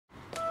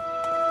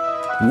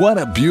What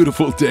a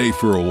beautiful day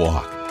for a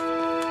walk.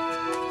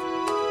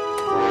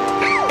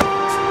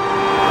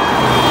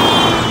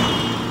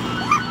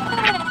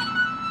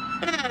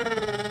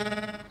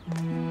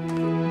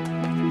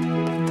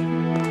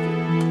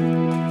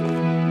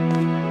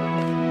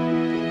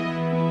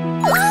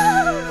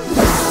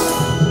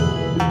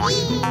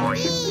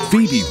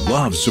 Phoebe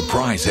loves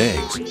surprise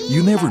eggs.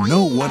 You never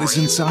know what is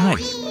inside.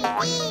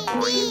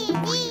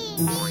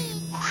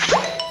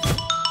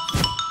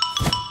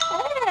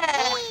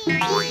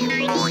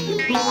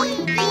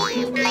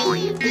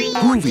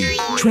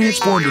 Groovy,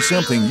 transform to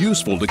something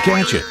useful to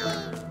catch it.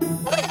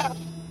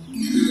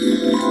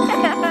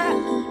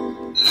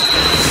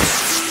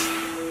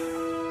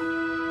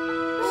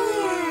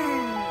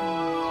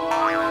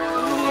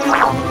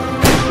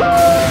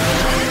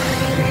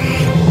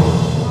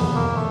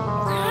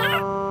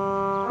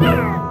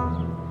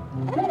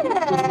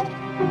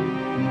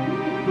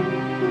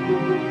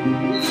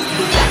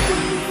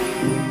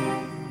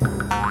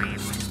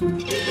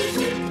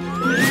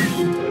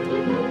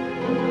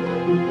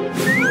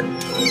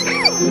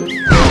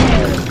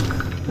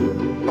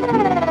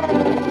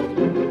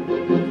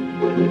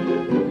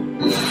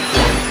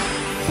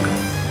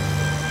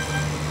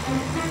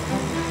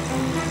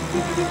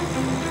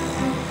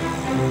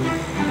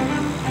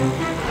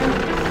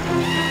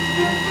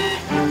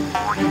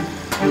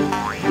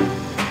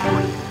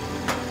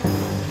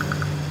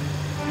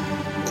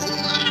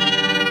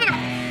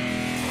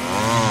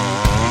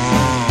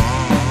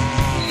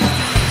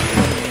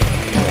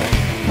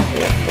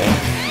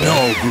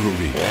 No,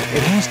 Groovy.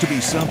 It has to be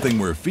something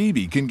where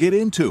Phoebe can get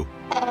into.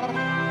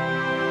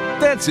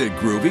 That's it,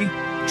 Groovy.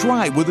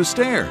 Try with a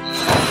stair.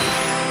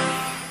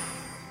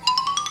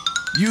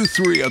 You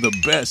three are the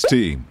best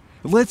team.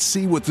 Let's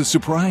see what the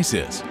surprise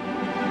is.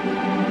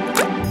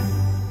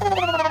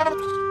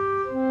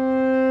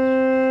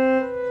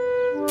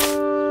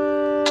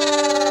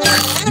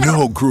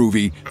 No,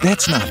 Groovy,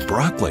 that's not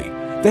broccoli.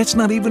 That's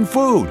not even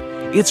food.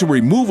 It's a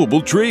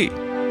removable tree.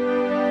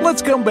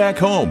 Let's come back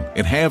home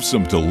and have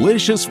some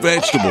delicious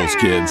vegetables,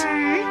 kids.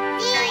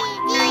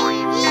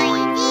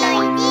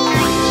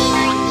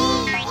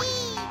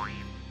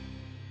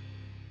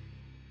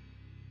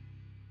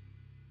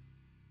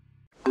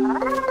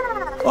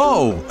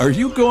 Oh, are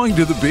you going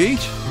to the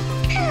beach?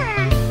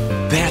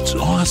 That's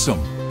awesome.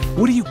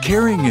 What are you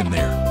carrying in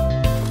there?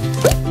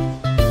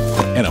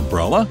 An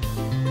umbrella?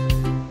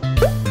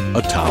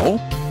 A towel?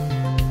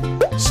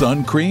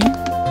 Sun cream?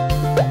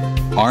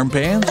 Arm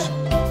pants?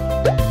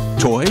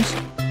 Toys?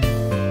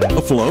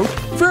 A float?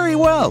 Very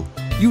well.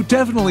 You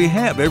definitely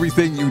have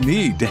everything you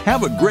need to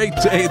have a great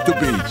day at the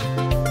beach.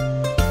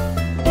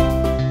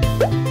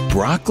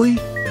 Broccoli?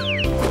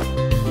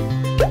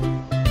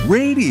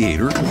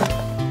 Radiator?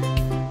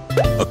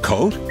 A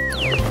coat?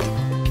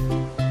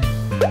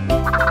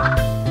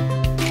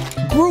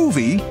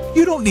 Groovy,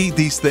 you don't need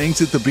these things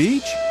at the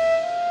beach.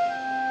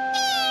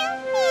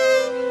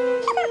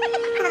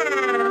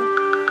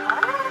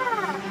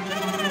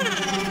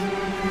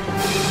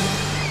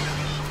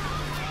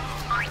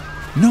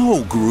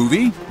 No,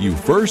 Groovy, you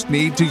first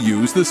need to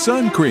use the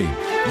sun cream.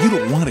 You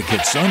don't want to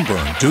get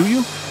sunburned, do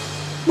you?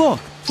 Look,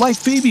 like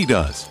Phoebe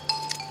does.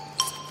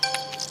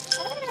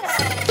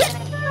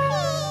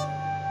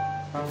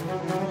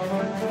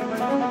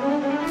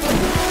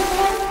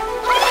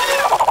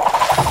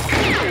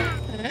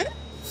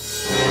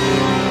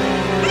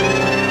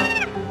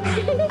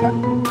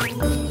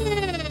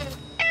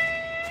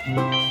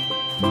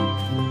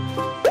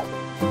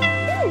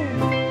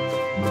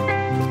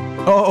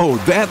 Oh,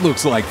 that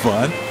looks like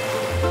fun.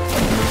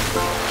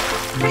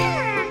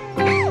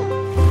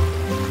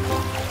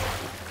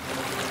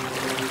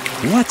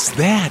 What's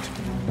that?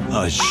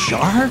 A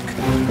shark?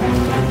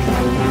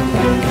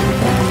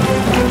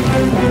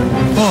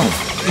 Oh,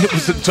 it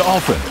was a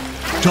dolphin.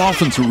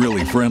 Dolphins are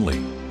really friendly.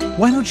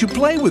 Why don't you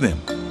play with him?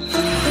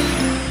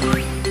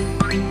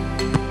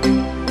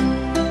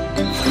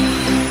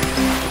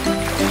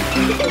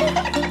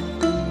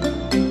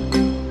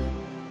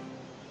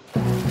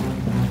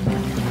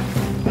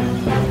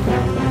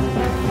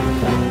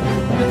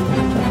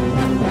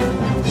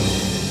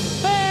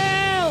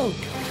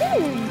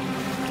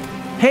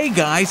 Hey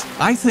guys,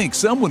 I think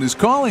someone is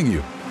calling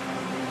you.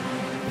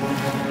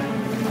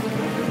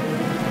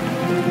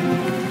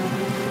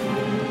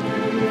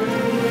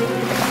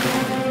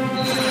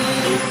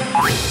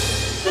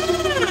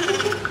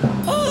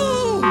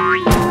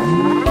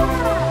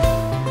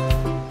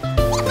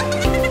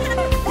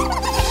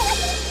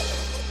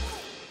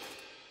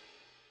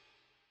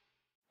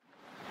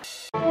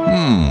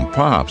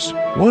 Pops,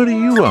 what are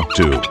you up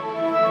to?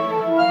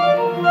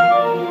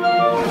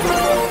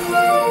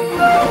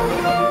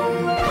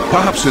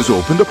 Pops has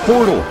opened a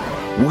portal.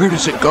 Where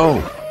does it go?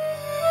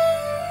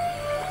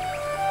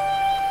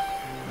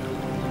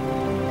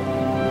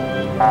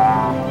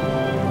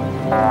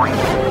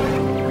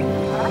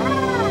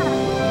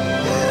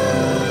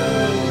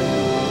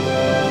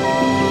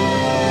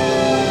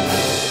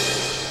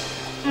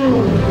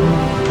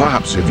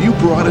 Pops, have you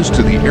brought us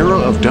to the era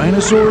of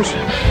dinosaurs?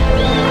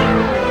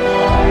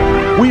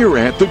 We're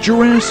at the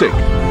Jurassic.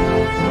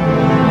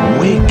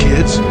 Wait,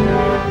 kids.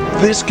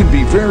 This can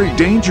be very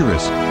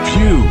dangerous.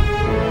 Phew.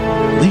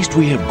 At least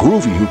we have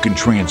Groovy who can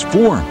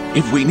transform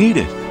if we need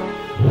it.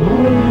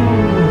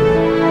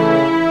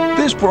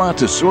 This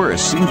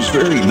Brontosaurus seems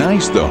very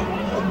nice, though.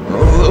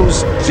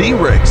 Those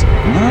T-Rex,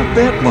 not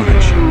that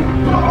much.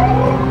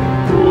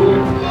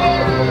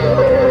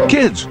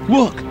 Kids,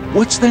 look.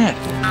 What's that?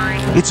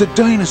 It's a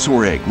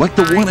dinosaur egg, like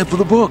the one in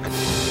the book.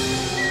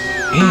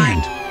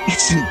 And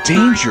it's in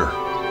danger.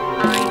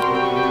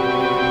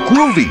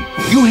 Groovy,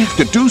 you have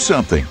to do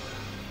something.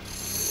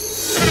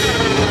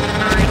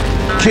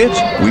 Kids,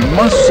 we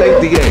must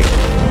save the egg.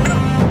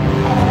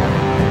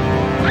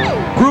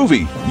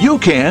 Groovy, you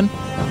can.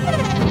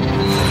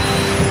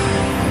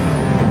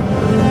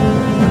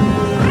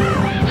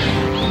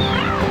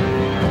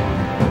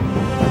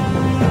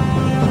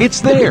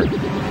 It's there.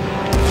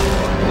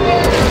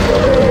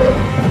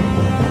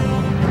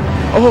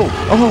 Oh,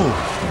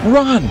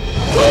 run!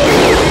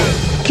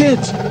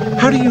 Kids,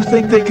 how do you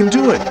think they can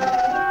do it?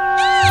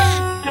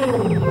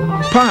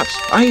 Pops,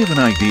 I have an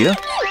idea.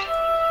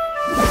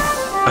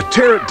 A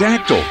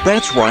pterodactyl,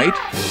 that's right.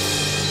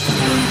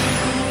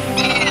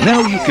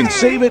 Now you can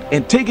save it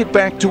and take it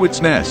back to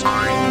its nest.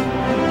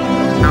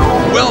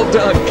 Well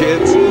done,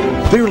 kids.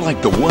 They're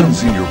like the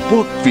ones in your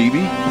book,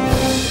 Phoebe.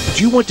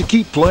 Do you want to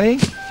keep playing?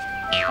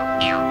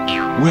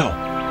 Well,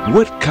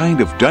 what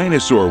kind of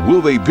dinosaur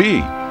will they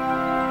be?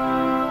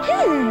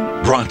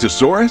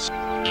 Brontosaurus?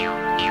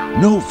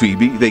 No,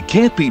 Phoebe, they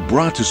can't be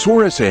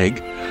Brontosaurus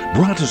egg.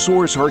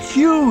 Brontosaurus are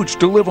huge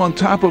to live on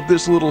top of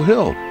this little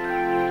hill.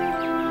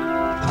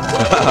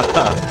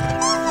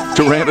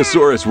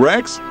 Tyrannosaurus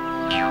Rex?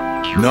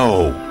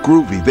 No,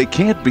 Groovy, they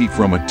can't be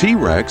from a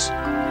T-Rex.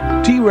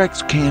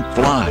 T-Rex can't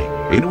fly,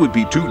 and it would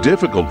be too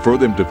difficult for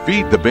them to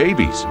feed the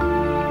babies.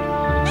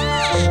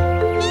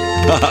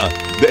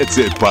 That's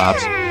it,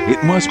 Pops.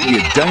 It must be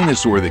a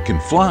dinosaur that can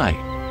fly.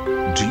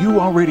 Do you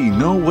already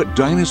know what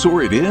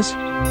dinosaur it is?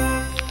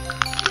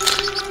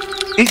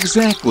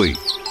 Exactly.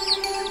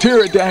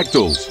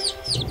 Pterodactyls.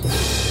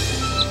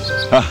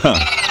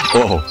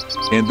 Oh,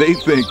 and they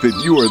think that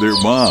you are their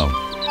mom.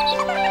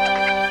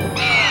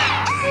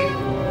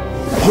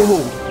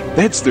 Oh,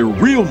 that's their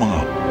real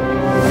mom.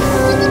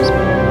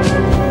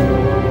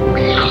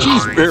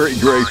 She's very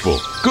grateful.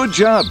 Good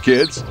job,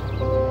 kids.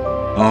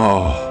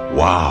 Oh,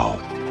 wow.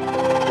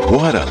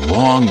 What a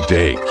long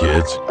day,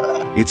 kids.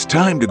 It's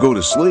time to go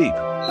to sleep.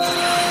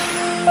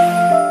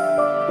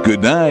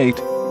 Good night.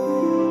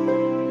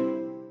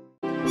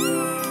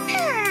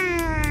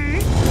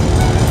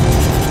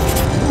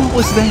 What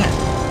was that?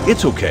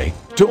 It's okay.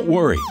 Don't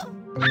worry.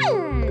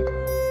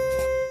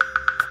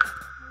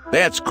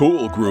 That's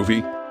cool,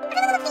 Groovy.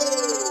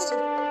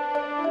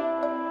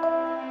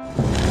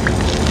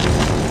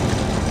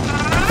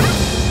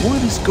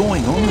 What is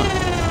going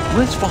on?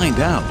 Let's find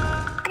out.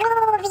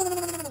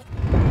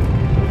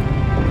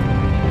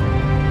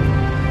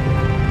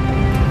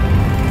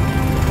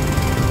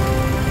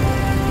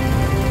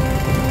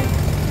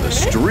 The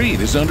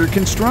street is under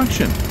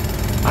construction.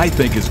 I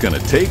think it's going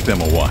to take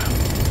them a while.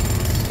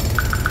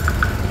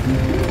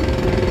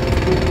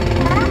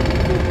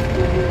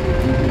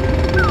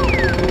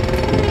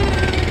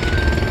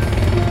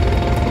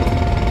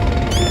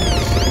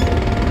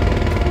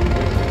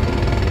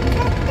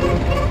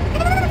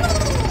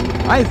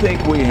 I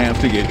think we have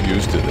to get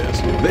used to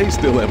this. They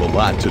still have a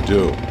lot to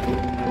do.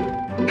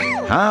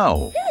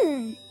 How?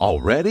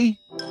 Already?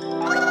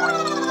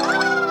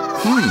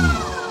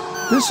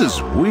 This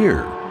is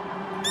weird.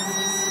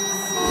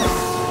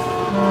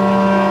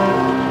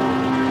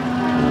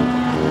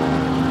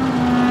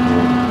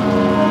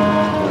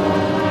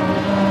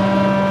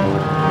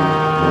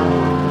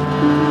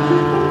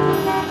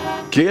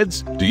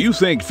 Kids, do you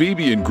think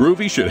Phoebe and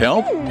Groovy should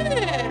help?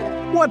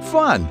 What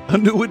fun! A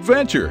new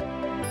adventure!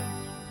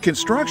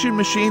 Construction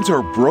machines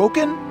are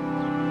broken?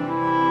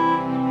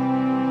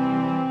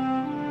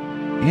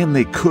 And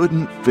they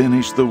couldn't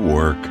finish the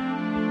work.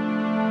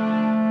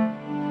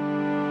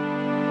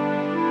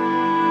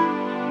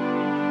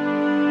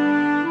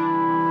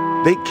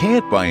 They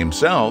can't by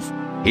himself.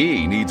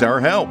 He needs our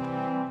help.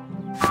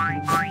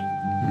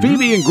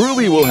 Phoebe and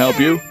Groovy will help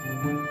you.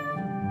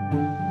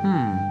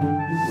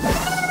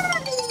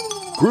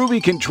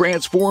 Groovy can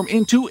transform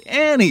into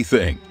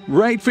anything,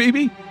 right,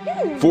 Phoebe?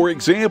 For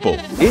example,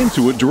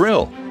 into a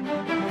drill.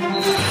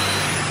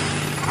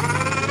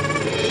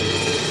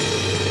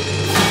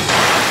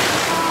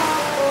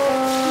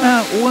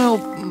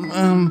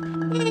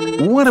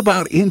 What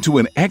about into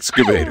an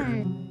excavator?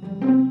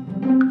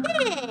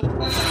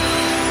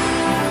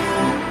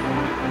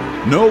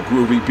 No,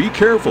 Groovy, be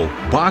careful.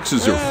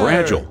 Boxes are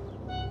fragile.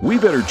 We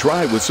better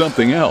try with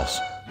something else.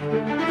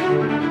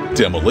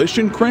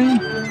 Demolition crane?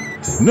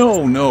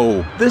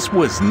 No, this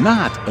was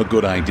not a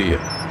good idea.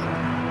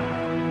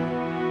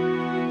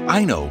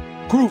 I know.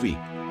 Groovy,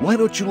 why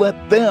don't you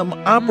let them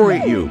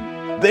operate you?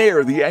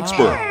 They're the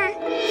expert.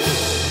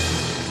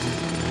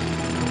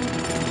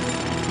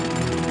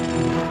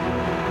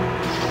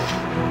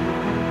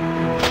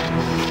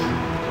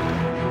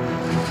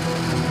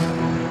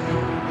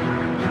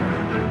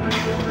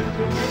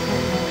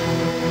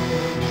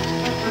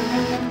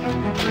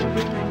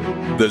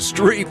 The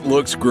street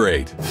looks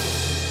great.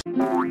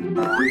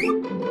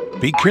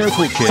 Be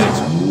careful,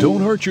 kids. Don't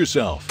hurt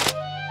yourself.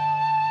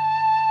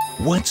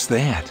 What's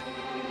that?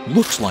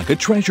 Looks like a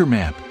treasure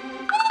map.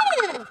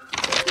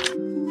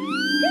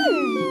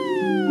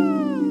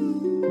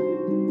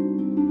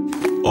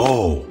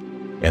 Oh,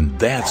 and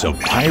that's a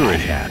pirate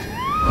hat.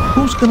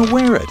 Who's gonna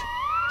wear it?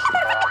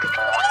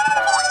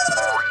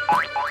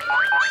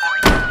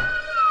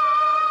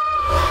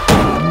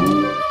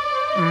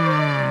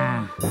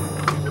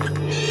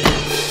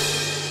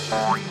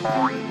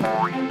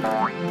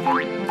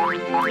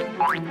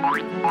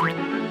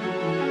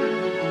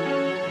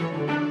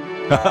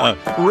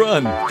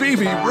 Run,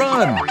 Phoebe,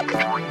 run!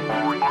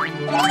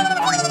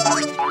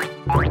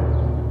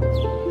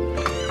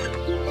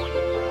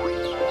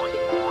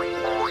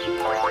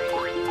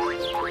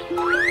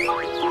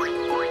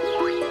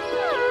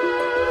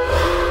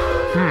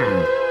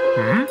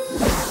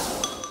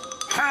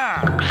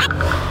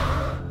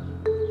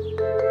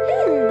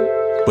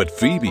 But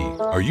Phoebe,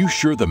 are you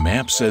sure the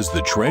map says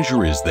the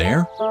treasure is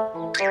there?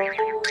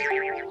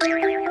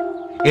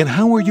 And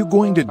how are you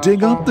going to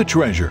dig up the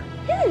treasure?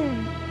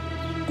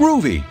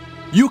 Groovy,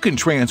 you can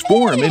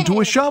transform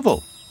into a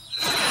shovel.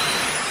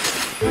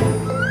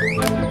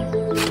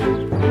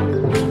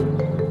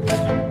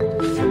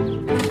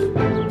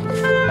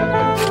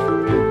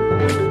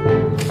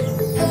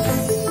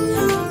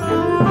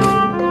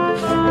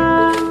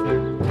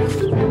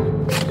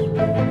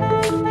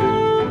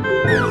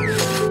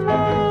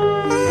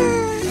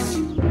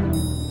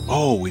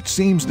 Oh, it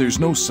seems there's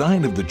no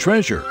sign of the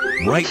treasure.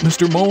 Right,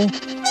 Mr. Mole?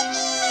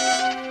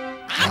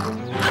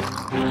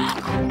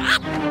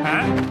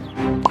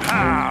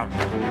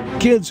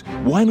 Kids,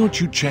 why don't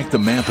you check the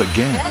map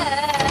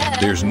again?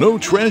 There's no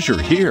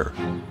treasure here.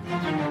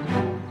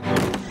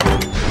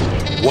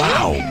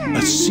 Wow,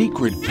 a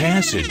secret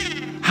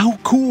passage. How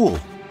cool!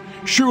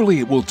 Surely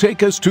it will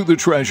take us to the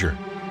treasure.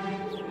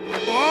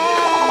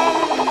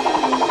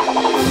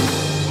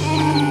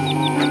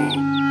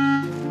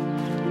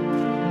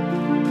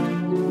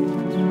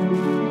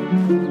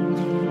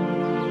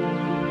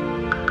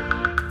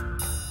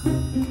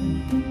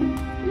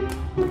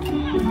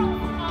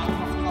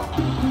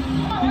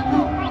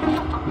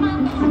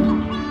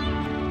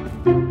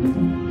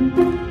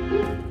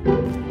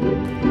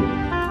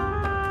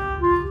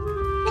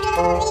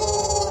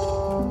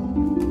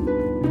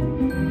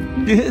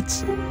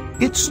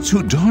 It's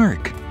too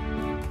dark.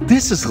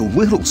 This is a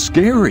little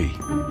scary.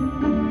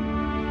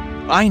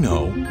 I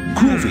know.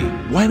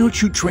 Groovy, why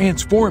don't you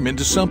transform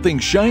into something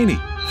shiny?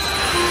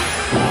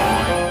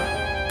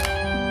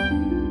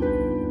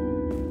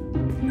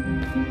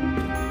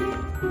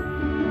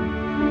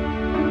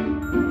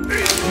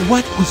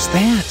 What was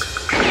that?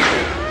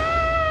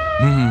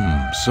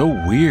 So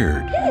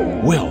weird.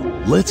 Well,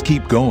 let's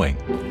keep going.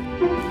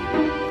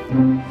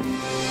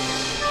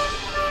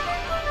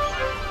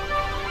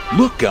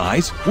 Look,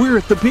 guys, we're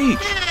at the beach.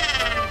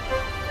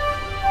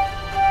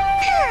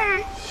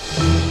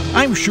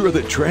 I'm sure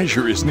the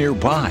treasure is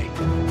nearby.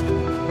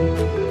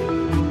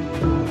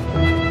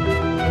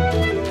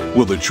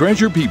 Will the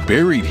treasure be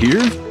buried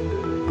here?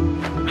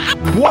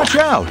 Watch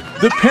out!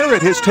 The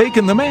parrot has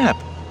taken the map.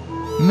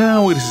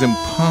 Now it is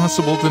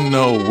impossible to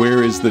know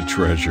where is the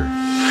treasure.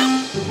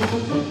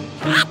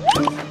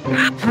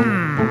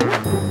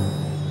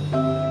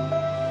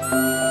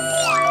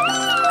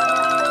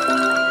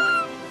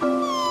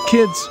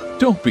 Kids,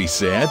 don't be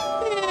sad.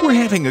 We're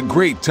having a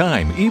great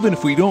time even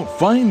if we don't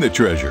find the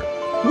treasure.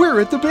 We're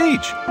at the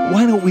beach.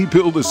 Why don't we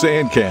build a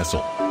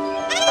sandcastle?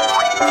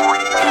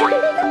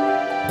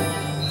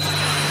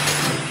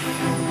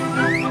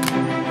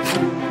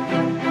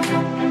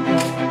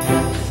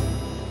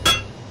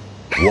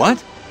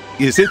 What?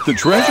 Is it the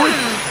treasure?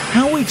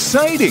 How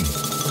exciting!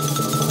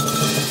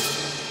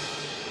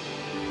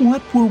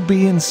 What will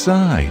be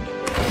inside?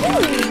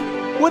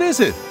 What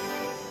is it?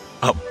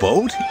 A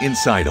boat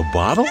inside a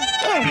bottle?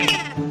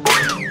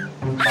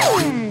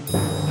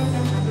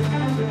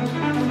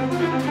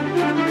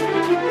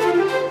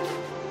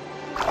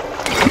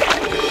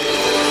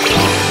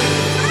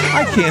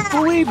 I can't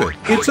believe it!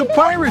 It's a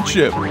pirate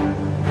ship!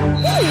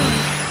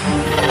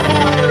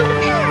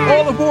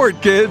 All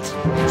aboard, kids!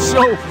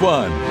 So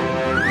fun!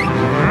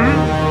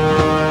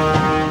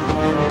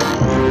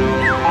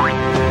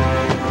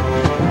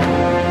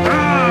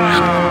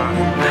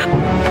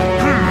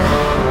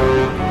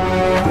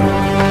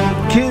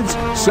 Kids,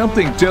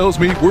 something tells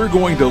me we're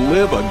going to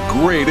live a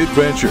great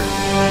adventure.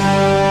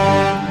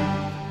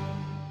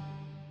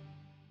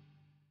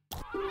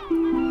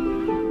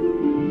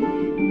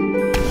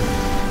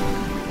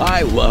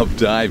 I love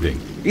diving.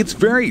 It's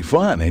very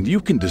fun and you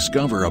can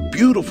discover a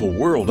beautiful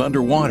world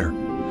underwater.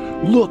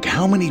 Look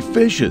how many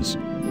fishes.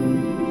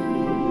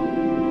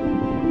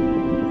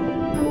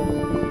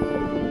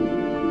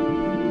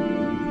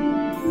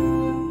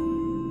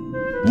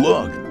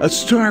 Look, a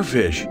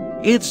starfish.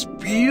 It's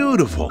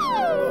beautiful.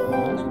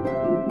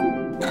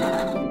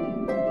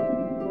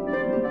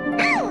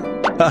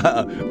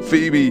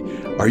 Phoebe,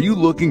 are you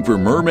looking for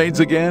mermaids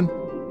again?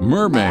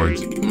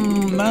 Mermaids?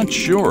 Not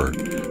sure.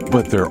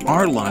 But there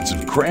are lots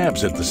of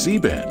crabs at the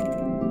seabed.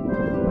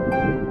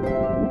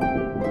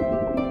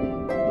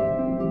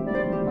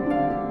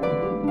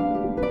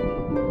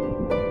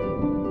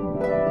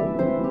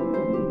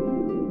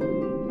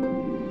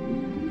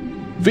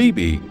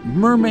 Phoebe,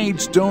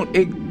 mermaids don't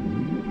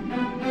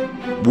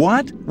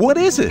What? What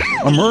is it?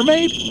 A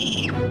mermaid?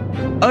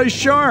 A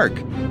shark!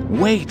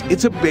 Wait,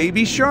 it's a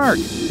baby shark.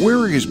 Where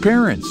are his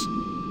parents?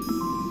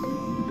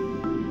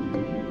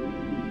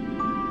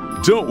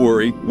 Don't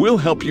worry, we'll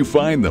help you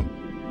find them.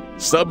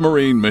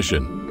 Submarine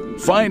mission.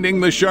 Finding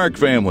the shark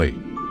family.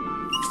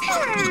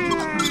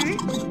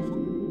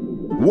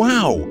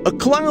 Wow, a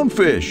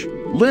clownfish.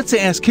 Let's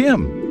ask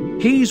him.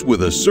 He's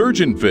with a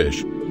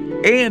surgeonfish.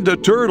 And a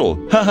turtle.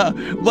 Haha,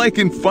 like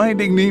in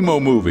Finding Nemo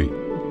movie.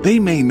 They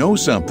may know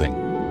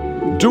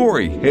something.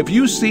 Dory, have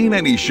you seen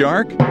any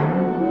shark?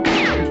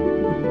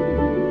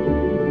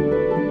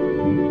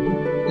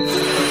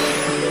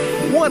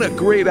 What a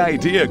great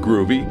idea,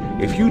 Groovy!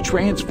 If you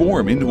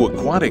transform into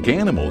aquatic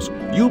animals,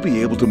 you'll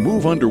be able to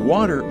move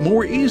underwater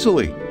more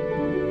easily.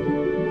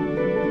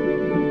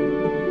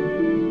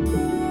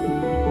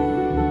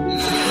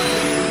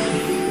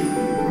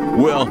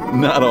 Well,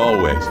 not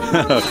always.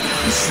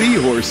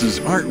 Seahorses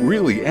aren't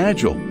really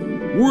agile.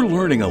 We're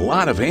learning a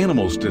lot of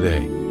animals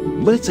today.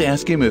 Let's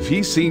ask him if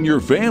he's seen your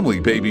family,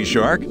 baby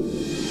shark.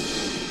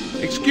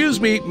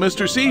 Excuse me,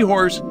 Mr.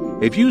 Seahorse,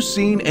 have you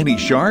seen any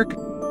shark?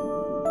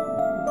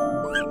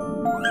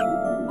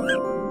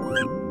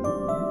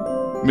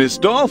 Miss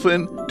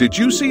Dolphin, did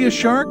you see a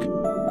shark?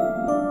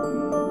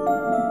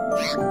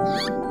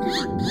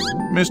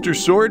 Mr.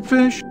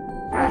 Swordfish?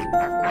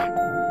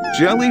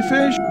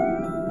 Jellyfish?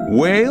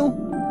 Whale?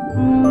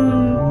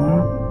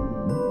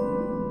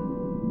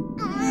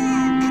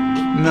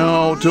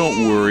 No,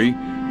 don't worry.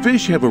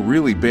 Fish have a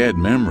really bad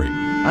memory.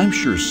 I'm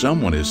sure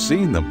someone has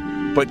seen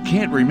them, but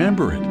can't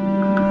remember it.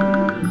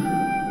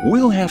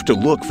 We'll have to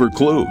look for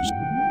clues.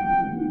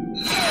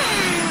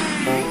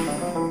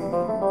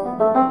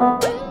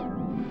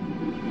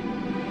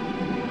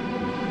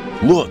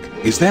 Look,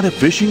 is that a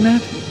fishing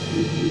net?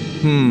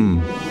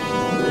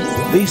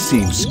 They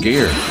seem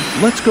scared.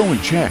 Let's go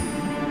and check.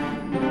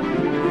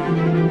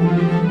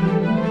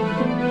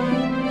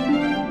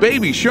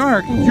 Baby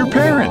shark, your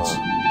parents.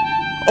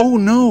 Oh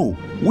no,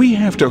 we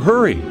have to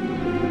hurry.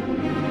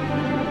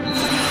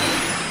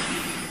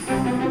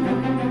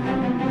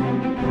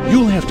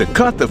 You'll have to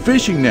cut the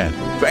fishing net.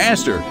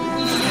 Faster.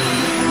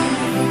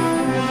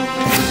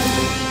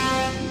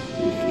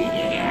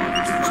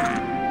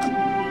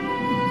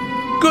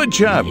 Good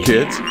job,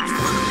 kids.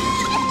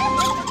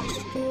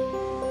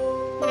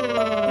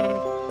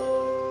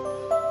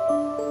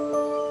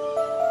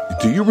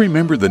 Do you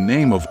remember the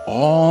name of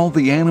all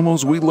the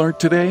animals we learned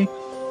today?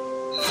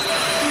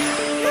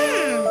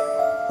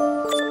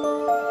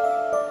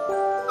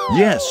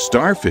 Yes,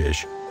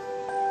 starfish.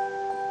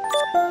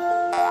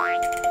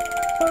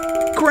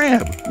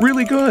 Crab,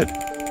 really good.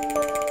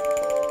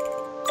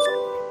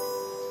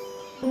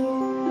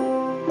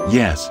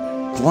 Yes,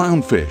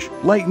 clownfish,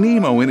 like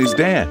Nemo and his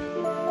dad.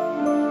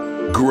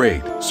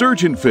 Great,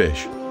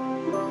 surgeonfish.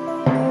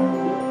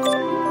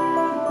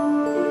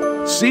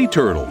 Sea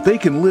turtle, they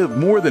can live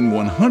more than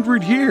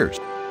 100 years.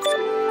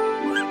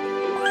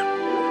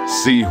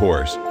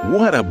 Seahorse,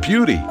 what a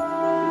beauty.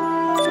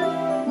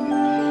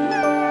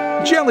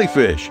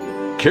 Jellyfish,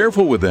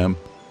 careful with them.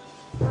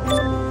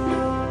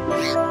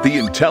 The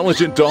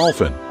intelligent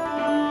dolphin.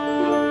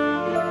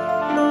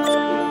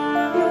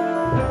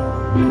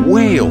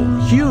 Whale,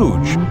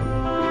 huge.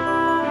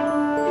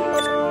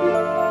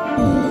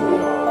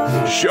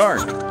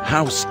 Shark,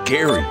 how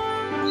scary.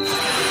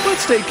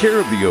 Let's take care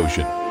of the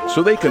ocean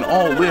so they can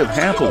all live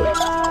happily.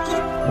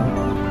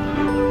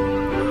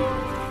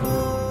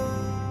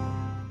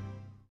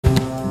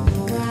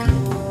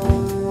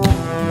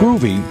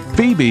 Groovy,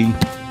 Phoebe,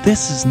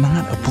 this is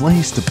not a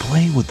place to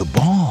play with the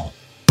ball.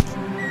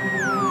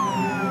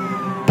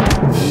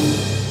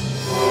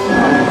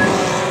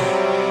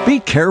 Be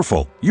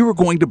careful, you are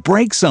going to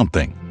break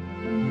something.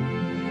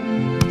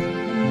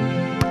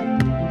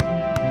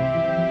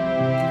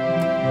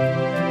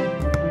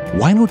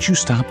 Why don't you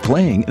stop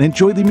playing and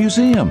enjoy the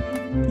museum?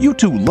 You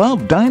two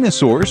love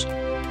dinosaurs.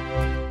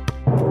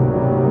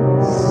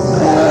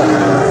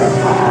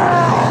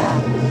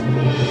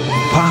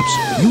 Pops,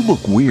 you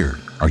look weird.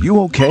 Are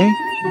you okay?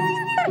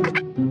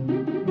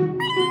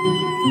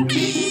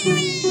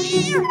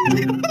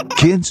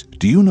 Kids,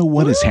 do you know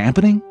what is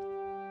happening?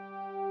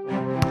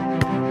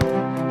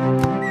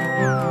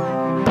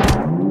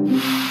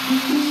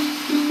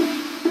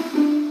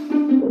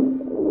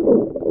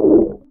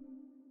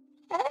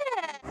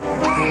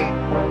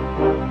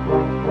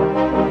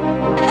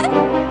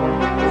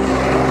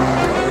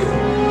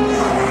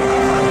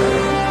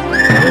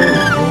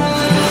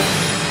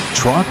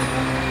 Truck?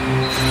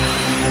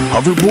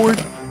 Hoverboard?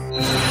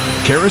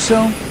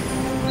 Carousel?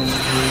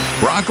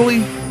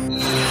 Broccoli?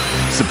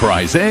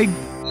 Surprise egg?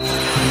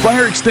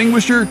 Fire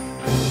extinguisher?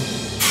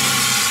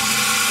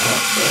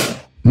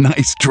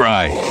 Nice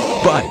try,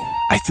 but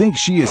I think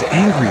she is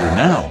angrier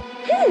now.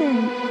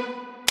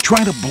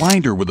 try to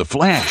blind her with a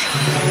flash.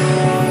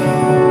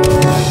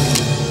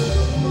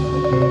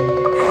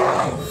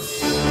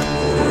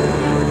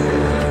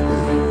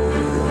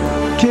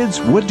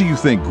 Kids, what do you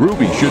think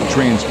Groovy should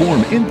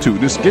transform into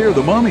to scare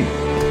the mummy?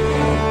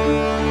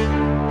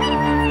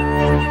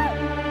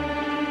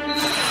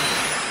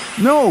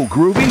 No,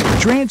 Groovy,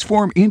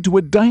 transform into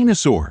a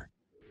dinosaur.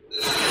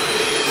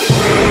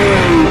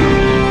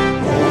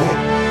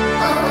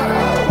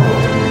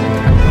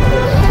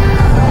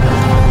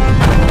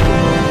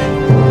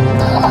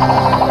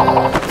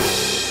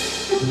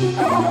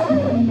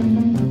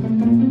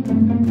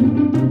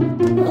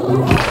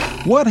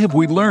 What have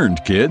we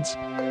learned, kids?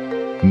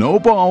 No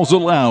balls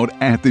allowed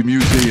at the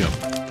museum.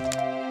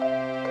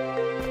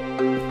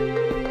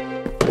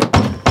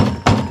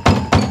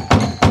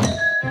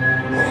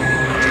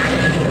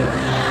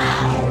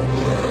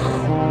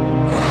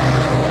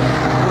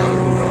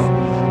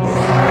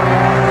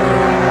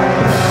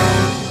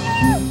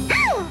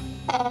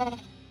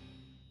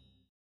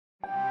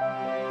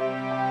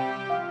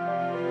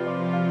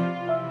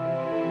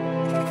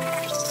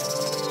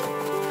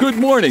 Good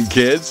morning,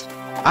 kids.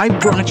 I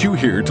brought you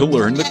here to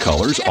learn the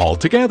colors all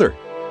together.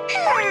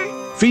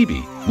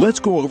 Phoebe, let's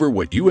go over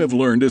what you have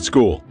learned at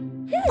school.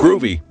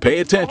 Groovy,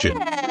 pay attention.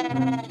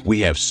 We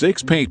have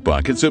 6 paint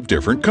buckets of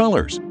different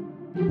colors.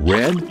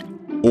 Red,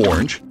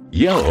 orange,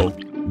 yellow,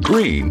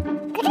 green.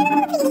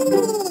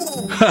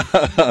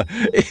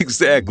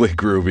 Exactly,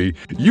 Groovy.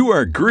 You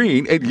are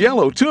green and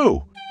yellow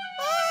too.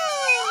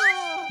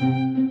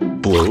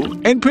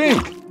 Blue and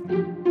pink.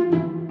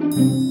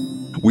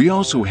 We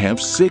also have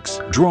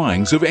 6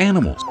 drawings of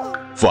animals.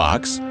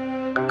 Fox,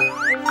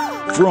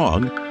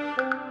 frog,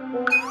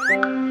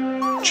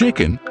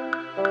 chicken,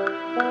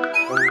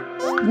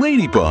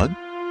 ladybug,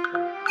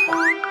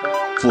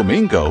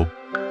 flamingo,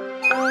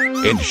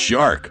 and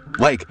shark,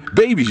 like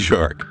baby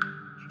shark.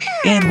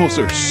 Animals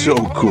are so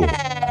cool.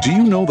 Do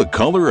you know the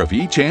color of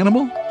each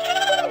animal?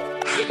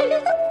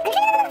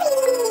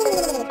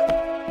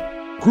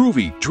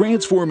 Groovy,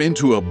 transform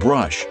into a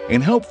brush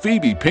and help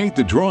Phoebe paint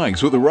the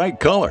drawings with the right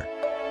color.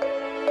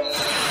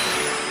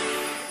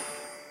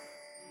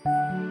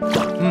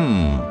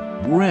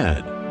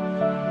 Red.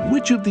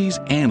 Which of these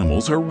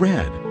animals are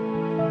red?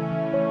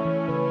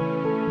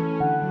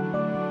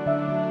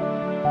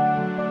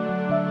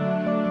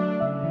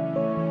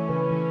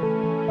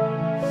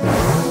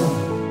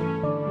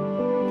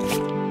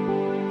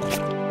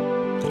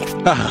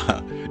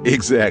 Haha,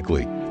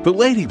 exactly. The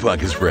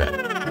ladybug is red.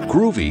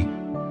 Groovy,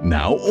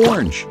 now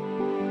orange.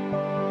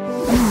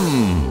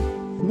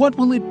 What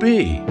will it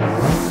be?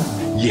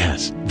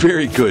 Yes,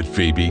 very good,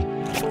 Phoebe.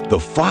 The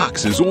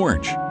fox is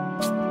orange.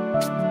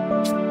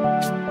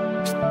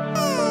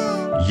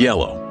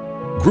 Yellow.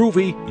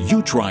 Groovy,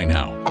 you try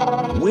now.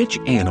 Which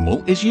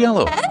animal is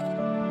yellow?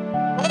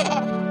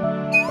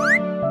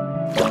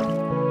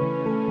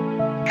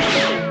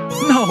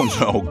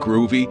 No,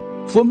 Groovy.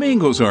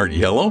 Flamingos aren't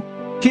yellow.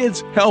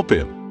 Kids, help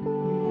him.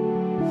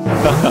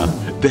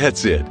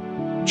 That's it.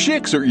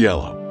 Chicks are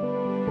yellow.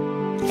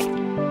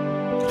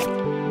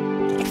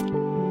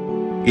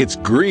 It's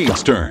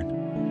Green's turn.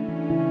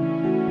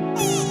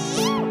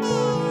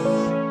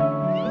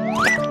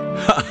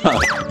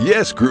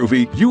 Yes,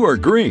 Groovy, you are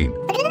green.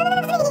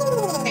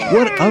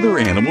 What other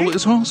animal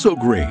is also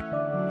green?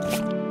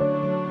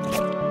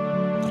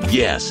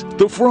 Yes,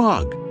 the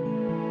frog.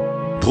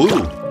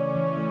 Blue.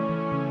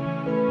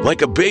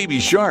 Like a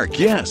baby shark,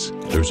 yes.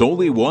 There's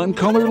only one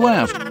color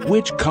left.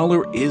 Which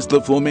color is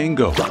the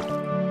flamingo?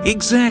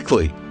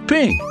 Exactly,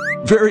 pink.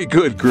 Very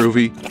good,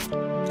 Groovy.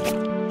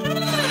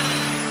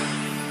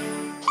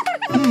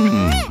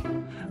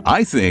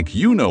 I think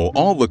you know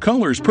all the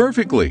colors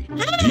perfectly.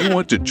 Do you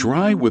want to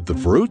try with the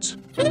fruits?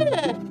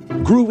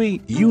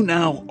 Groovy, you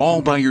now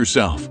all by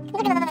yourself.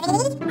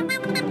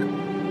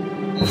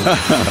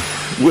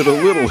 With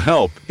a little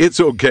help, it's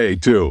okay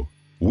too.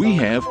 We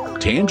have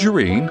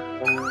tangerine,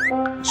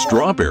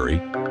 strawberry,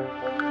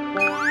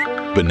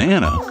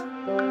 banana,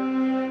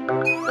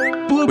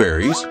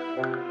 blueberries,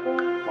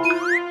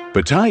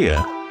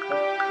 pitaya,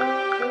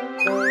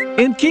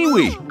 and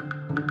kiwi.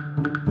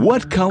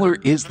 What color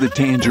is the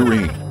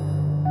tangerine?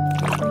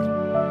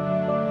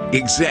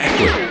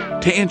 Exactly.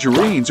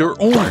 Tangerines are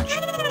orange.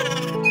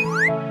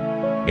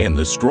 And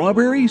the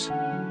strawberries?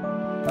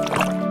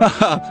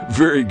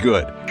 Very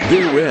good.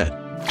 They're red.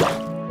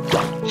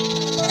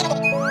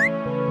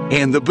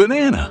 And the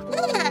banana?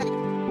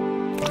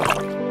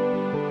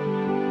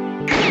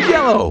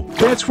 Yellow.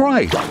 That's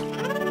right.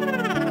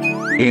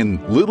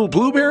 And little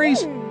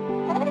blueberries?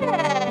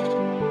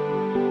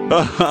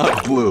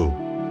 Blue.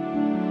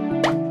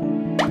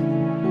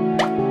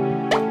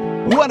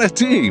 What a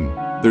team!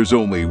 There's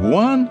only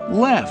one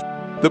left,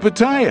 the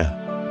pitaya.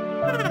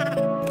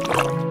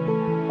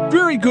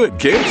 Very good,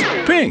 kids.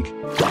 Pink.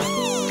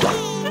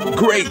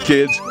 Great,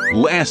 kids.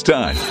 Last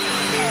time.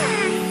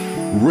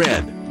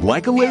 Red,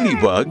 like a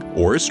ladybug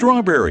or a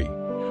strawberry.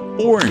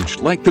 Orange,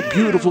 like the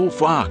beautiful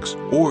fox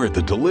or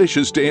the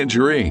delicious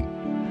tangerine.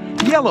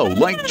 Yellow,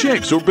 like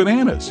chicks or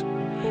bananas.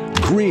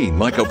 Green,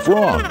 like a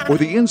frog or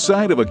the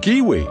inside of a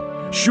kiwi.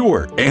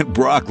 Sure, and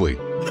broccoli.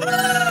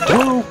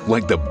 Blue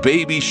like the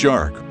baby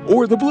shark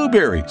or the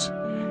blueberries.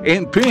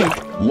 And pink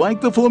like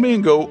the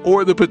flamingo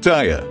or the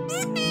pitaya.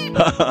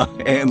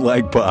 And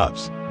like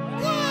pops.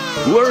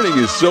 Learning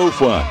is so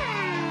fun.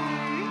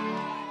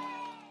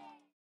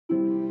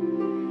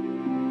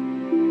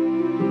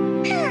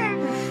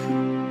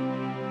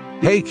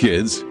 Hey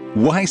kids,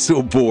 why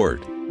so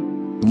bored?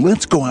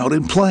 Let's go out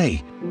and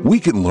play. We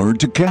can learn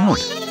to count.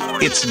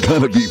 It's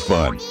gonna be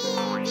fun.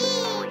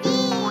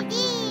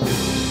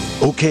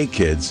 Okay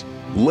kids,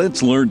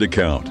 let's learn to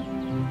count.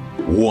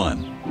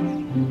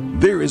 1.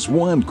 There is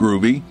 1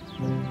 Groovy.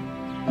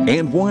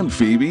 And 1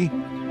 Phoebe.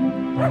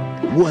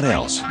 What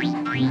else?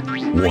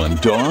 1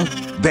 dog.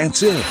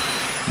 That's it.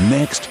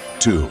 Next,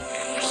 2.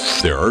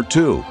 There are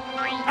 2.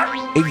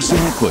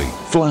 Exactly.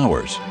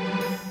 Flowers.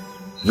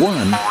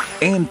 1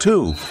 and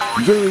 2.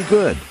 Very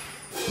good.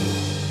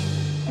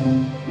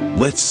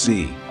 Let's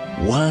see.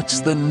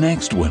 What's the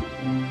next one?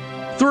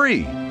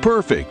 3.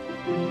 Perfect.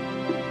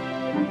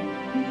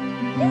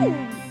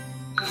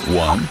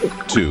 1,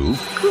 2,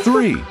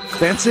 3.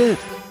 That's it.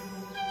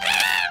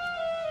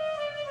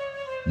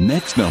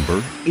 Next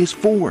number is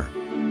 4.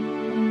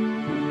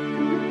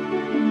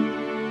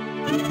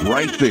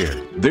 Right there.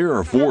 There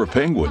are 4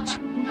 penguins.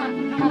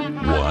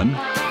 1,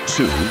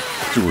 2,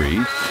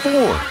 3,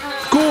 4.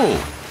 Cool.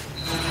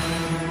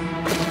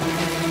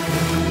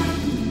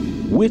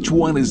 Which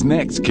one is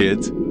next,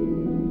 kids?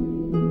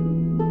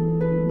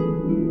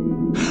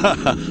 Ha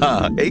ha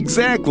ha!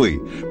 Exactly!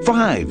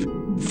 5.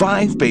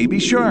 5 baby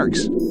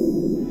sharks.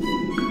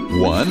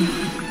 1,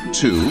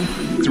 2,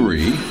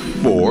 3,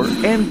 4,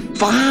 and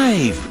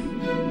 5.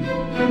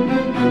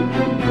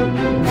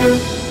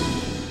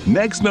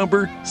 Next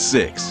number,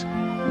 6.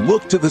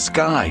 Look to the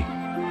sky.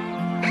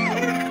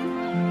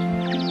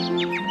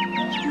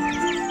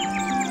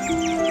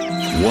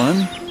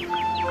 1,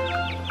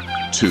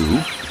 2,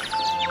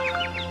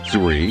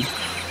 3,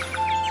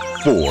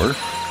 4,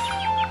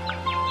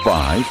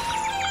 5,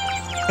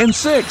 and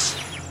 6.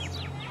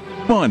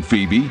 Come on,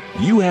 Phoebe,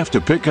 you have to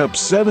pick up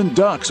 7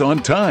 ducks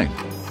on time.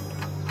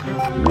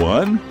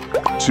 1,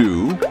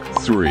 2,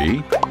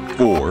 3,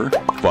 4,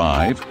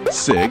 5,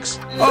 6.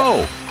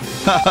 Oh,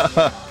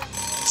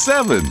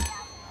 7.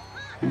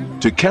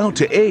 To count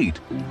to 8,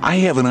 I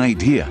have an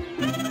idea.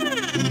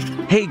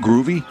 Hey,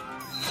 Groovy.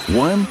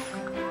 1,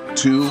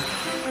 2,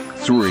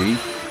 3,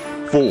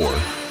 4,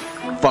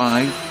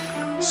 5,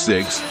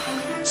 6,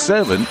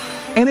 7,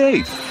 and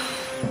 8.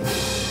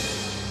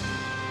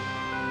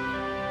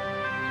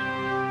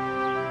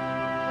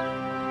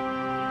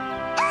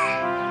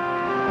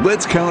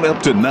 Let's count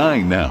up to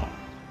 9 now.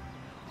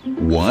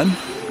 1,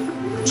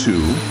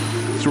 2,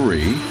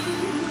 3,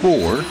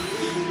 4,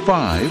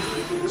 5,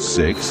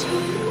 6,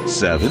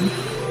 7,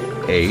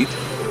 8,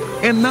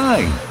 and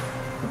 9.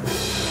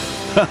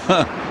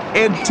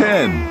 And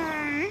 10.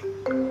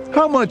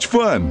 How much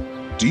fun!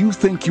 Do you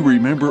think you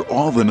remember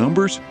all the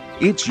numbers?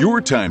 It's your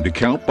time to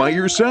count by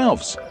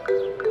yourselves.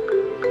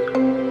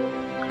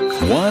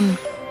 1,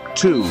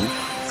 2,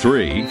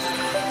 3,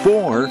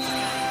 4,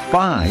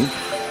 5,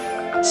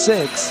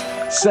 6,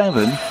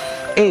 7,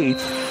 8,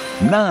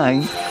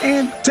 9,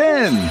 and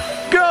 10.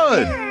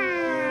 Good!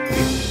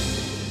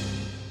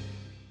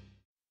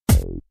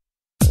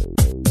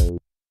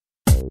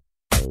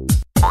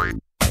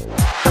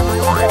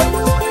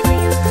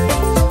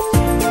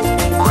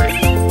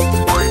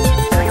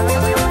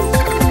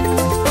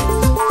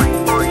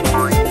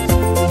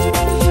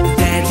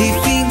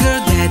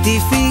 Daddy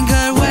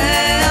finger,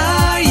 where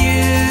are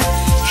you?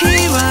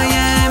 Here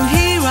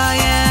I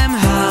am,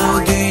 how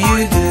do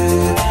you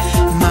do?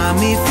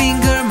 Mommy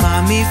finger,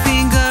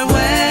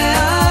 where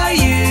are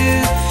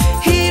you?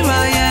 Here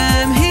I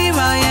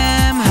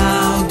am,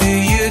 how do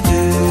you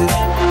do?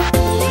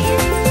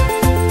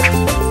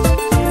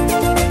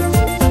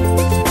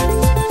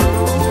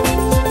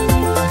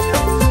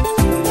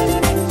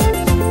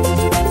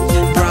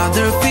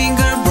 Brother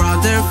finger,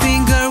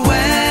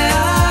 where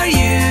are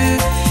you?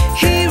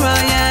 Here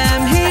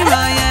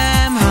I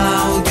am,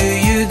 how do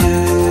you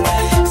do?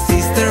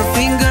 Sister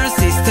finger,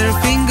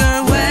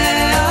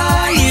 where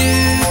are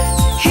you?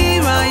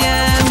 Here I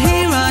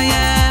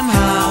am,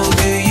 how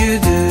do you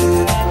do?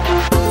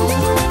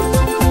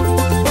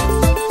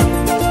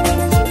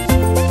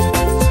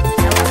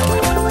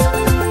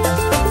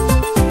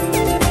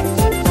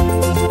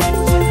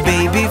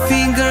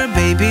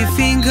 Baby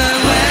finger,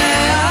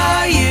 where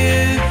are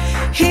you?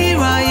 Here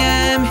I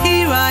am,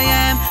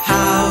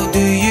 how do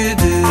you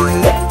do?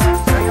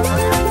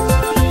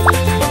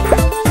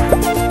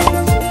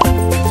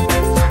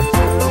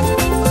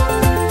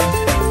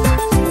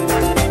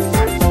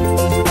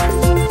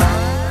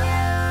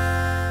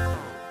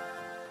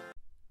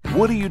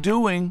 What are you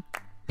doing?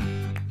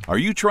 Are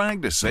you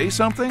trying to say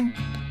something?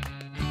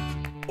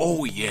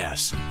 Oh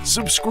yes,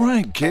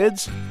 subscribe,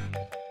 kids!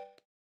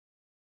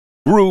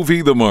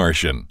 Groovy the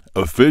Martian,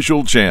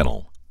 official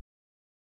channel.